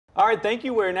All right, thank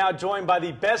you. We're now joined by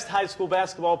the best high school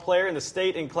basketball player in the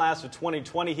state in class of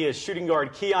 2020. He is shooting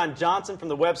guard Keon Johnson from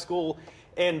the Webb School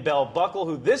in Bell Buckle,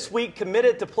 who this week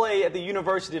committed to play at the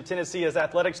University of Tennessee as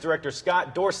athletics director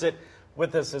Scott Dorsett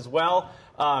with us as well.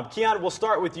 Keon, we'll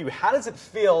start with you. How does it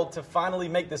feel to finally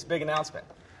make this big announcement?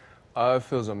 It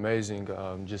feels amazing,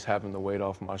 just having the weight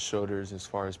off my shoulders as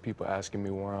far as people asking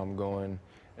me where I'm going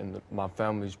and my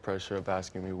family's pressure of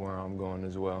asking me where I'm going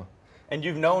as well. And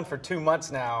you've known for 2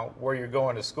 months now where you're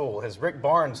going to school. Has Rick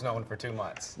Barnes known for 2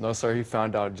 months? No, sir, he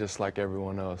found out just like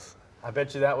everyone else. I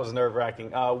bet you that was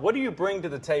nerve-wracking. What do you bring to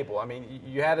the table? I mean,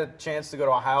 you had a chance to go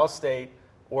to Ohio State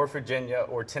or Virginia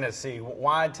or Tennessee.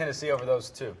 Why Tennessee over those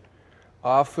two?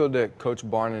 I feel that Coach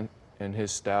Barnes and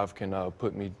his staff can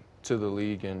put me to the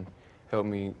league and help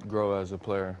me grow as a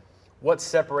player. What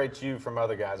separates you from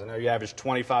other guys? I know you averaged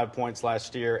 25 points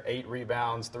last year, 8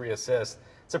 rebounds, 3 assists.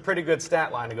 It's a pretty good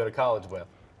stat line to go to college with.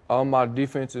 My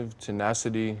defensive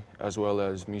tenacity, as well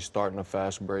as me starting a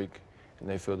fast break, and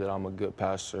they feel that I'm a good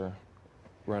passer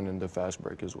running the fast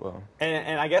break as well.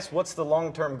 And I guess what's the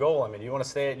long-term goal? I mean, you want to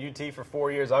stay at UT for 4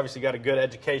 years. Obviously, you got a good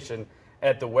education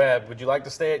at the Webb. Would you like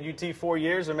to stay at UT 4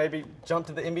 years or maybe jump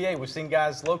to the NBA? We've seen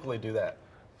guys locally do that.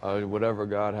 Whatever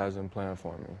God has in plan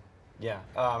for me. Yeah.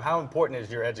 How important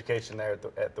is your education there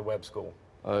at the Webb School?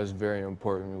 It's very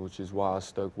important, which is why I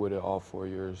stuck with it all 4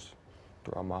 years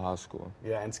throughout my high school.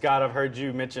 Yeah, and Scott, I've heard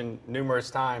you mention numerous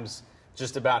times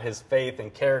just about his faith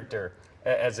and character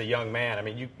as a young man. I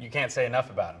mean, you can't say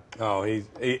enough about him. Oh,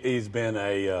 he's been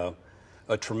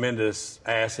a tremendous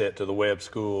asset to the Webb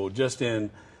School, just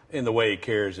in the way he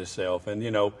carries himself. And,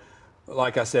 you know,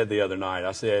 like I said the other night,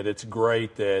 I said it's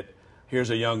great that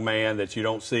here's a young man that you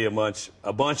don't see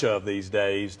a bunch of these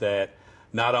days that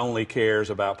not only cares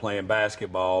about playing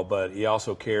basketball, but he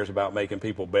also cares about making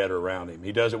people better around him.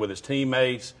 He does it with his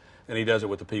teammates, and he does it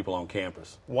with the people on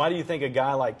campus. Why do you think a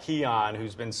guy like Keon,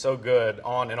 who's been so good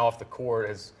on and off the court,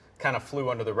 has kind of flew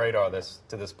under the radar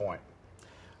to this point?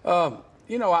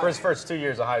 You know, for his first 2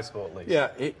 years of high school, at least. Yeah,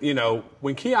 you know,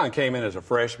 when Keon came in as a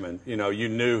freshman, you know, you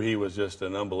knew he was just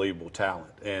an unbelievable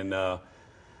talent. And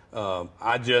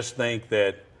I just think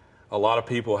that a lot of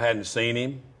people hadn't seen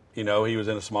him. You know, he was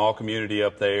in a small community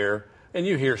up there, and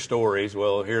you hear stories,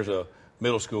 well, here's a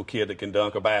middle school kid that can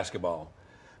dunk a basketball.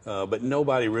 But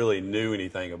nobody really knew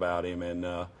anything about him.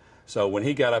 And so when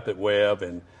he got up at Webb,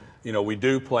 and, you know, we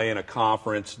do play in a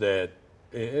conference that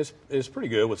is pretty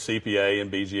good with CPA and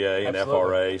BGA and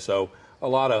Absolutely. FRA. So a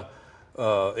lot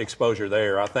of exposure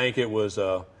there. I think it was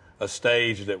a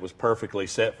stage that was perfectly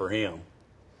set for him.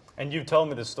 And you've told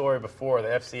me the story before, the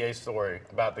FCA story,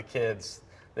 about the kids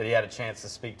that he had a chance to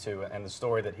speak to and the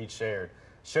story that he shared.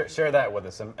 Share that with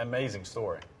us. An amazing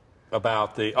story.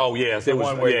 About the, oh, yes. The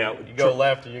one where you go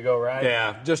left or you go right?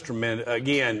 Yeah, just tremendous.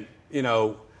 Again, you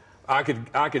know, I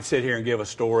could sit here and give a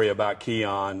story about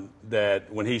Keon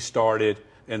that when he started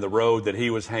and the road that he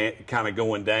was kind of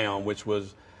going down, which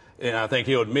was, and I think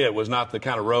he'll admit, was not the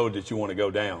kind of road that you want to go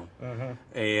down.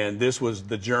 Mm-hmm. And this was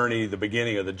the journey, the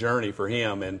beginning of the journey for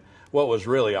him. And what was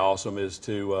really awesome is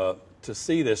to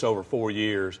see this over 4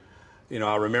 years. You know,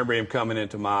 I remember him coming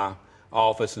into my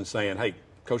office and saying, hey,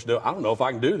 Coach Doe, I don't know if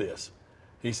I can do this.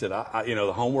 He said, you know,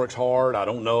 the homework's hard. I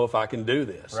don't know if I can do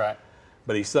this. Right.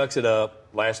 But he sucks it up.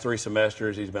 Last 3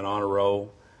 semesters, he's been on a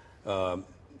roll.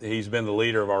 He's been the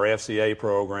leader of our FCA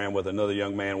program with another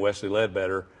young man, Wesley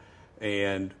Ledbetter.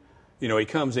 And, you know, he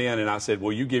comes in and I said,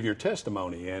 well, you give your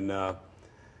testimony. And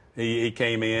he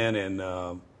came in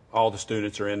and all the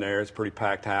students are in there. It's a pretty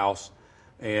packed house.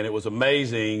 And it was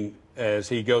amazing as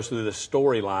he goes through the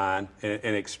storyline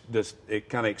and it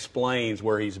kind of explains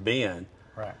where he's been.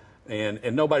 Right.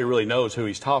 And nobody really knows who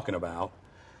he's talking about.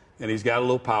 And he's got a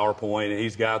little PowerPoint, and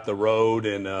he's got the road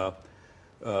and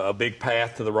a big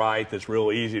path to the right that's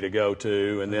real easy to go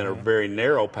to, and then a very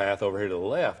narrow path over here to the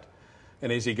left.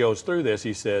 And as he goes through this,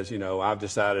 he says, you know, I've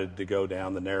decided to go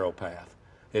down the narrow path.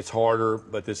 It's harder,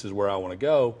 but this is where I want to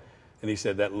go. And he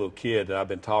said, that little kid that I've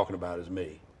been talking about is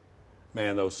me.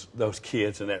 Man, those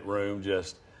kids in that room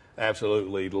just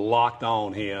absolutely locked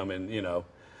on him. And, you know,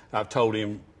 I've told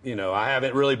him, you know, I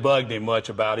haven't really bugged him much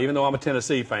about, even though I'm a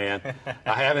Tennessee fan,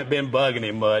 I haven't been bugging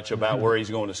him much about where he's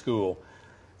going to school.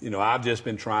 You know, I've just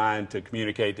been trying to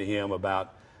communicate to him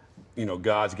about, you know,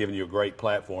 God's given you a great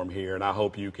platform here, and I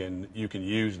hope you can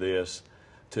use this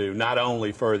to not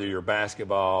only further your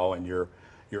basketball and your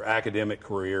academic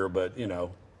career, but, you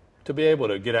know, to be able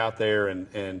to get out there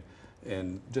and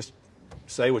just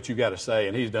say what you got to say,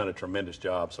 and he's done a tremendous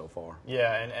job so far.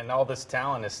 Yeah, and all this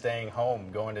talent is staying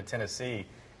home, going to Tennessee.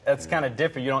 That's kind of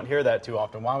different. You don't hear that too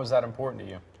often. Why was that important to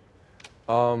you?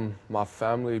 My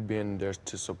family being there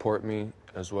to support me,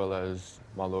 as well as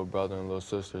my little brother and little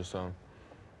sister. So.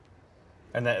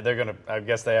 And they're going to, I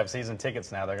guess they have season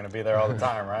tickets now. They're going to be there all the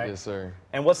time, right? Yes, sir.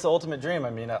 And what's the ultimate dream? I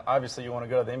mean, obviously you want to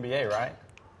go to the NBA, right?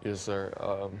 Yes, sir.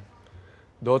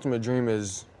 The ultimate dream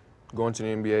is going to the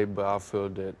NBA, but I feel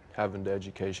that having the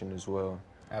education as well.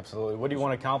 Absolutely. What do you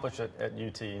want to accomplish at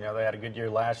UT? You know, they had a good year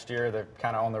last year. They're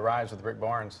kind of on the rise with Rick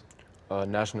Barnes.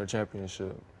 National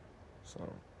championship. So.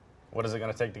 What is it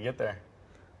going to take to get there?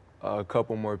 A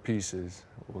couple more pieces.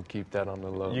 We'll keep that on the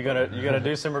low. You gonna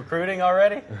do some recruiting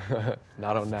already?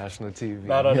 Not on national TV.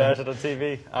 Not on national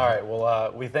TV. All right.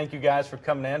 Well, we thank you guys for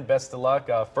coming in. Best of luck.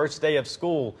 First day of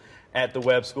school at the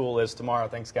Webb School is tomorrow.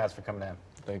 Thanks, guys, for coming in.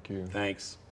 Thank you. Thanks.